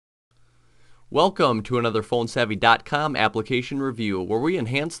Welcome to another PhoneSavvy.com application review where we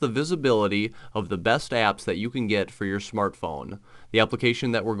enhance the visibility of the best apps that you can get for your smartphone. The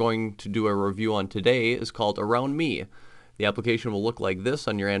application that we're going to do a review on today is called AroundMe. The application will look like this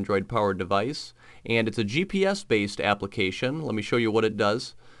on your Android-powered device, and it's a GPS-based application. Let me show you what it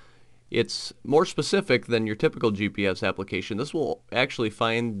does. It's more specific than your typical GPS application. This will actually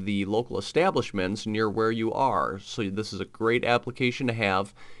find the local establishments near where you are. So this is a great application to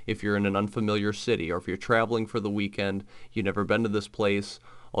have if you're in an unfamiliar city or if you're traveling for the weekend, you've never been to this place.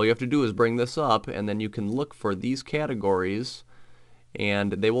 All you have to do is bring this up and then you can look for these categories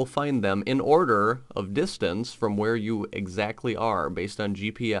and they will find them in order of distance from where you exactly are based on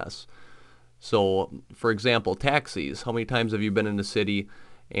GPS. So for example, taxis. How many times have you been in a city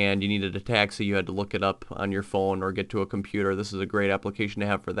and you needed a taxi, you had to look it up on your phone or get to a computer? This is a great application to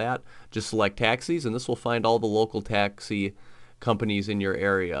have for that. Just select taxis and this will find all the local taxi companies in your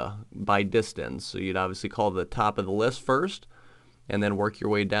area by distance. So you'd obviously call the top of the list first and then work your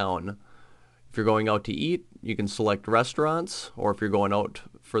way down. If you're going out to eat, you can select restaurants, or if you're going out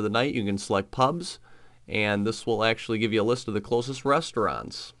for the night, you can select pubs, and this will actually give you a list of the closest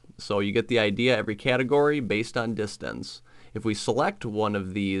restaurants. So you get the idea, every category based on distance. If we select one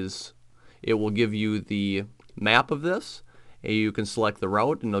of these, it will give you the map of this. And you can select the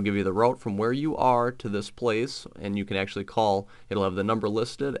route, and it'll give you the route from where you are to this place, and you can actually call. It'll have the number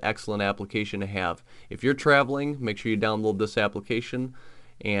listed. Excellent application to have. If you're traveling, make sure you download this application,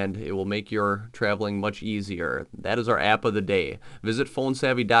 and it will make your traveling much easier. That is our app of the day. Visit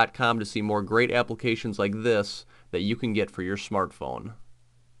PhoneSavvy.com to see more great applications like this that you can get for your smartphone.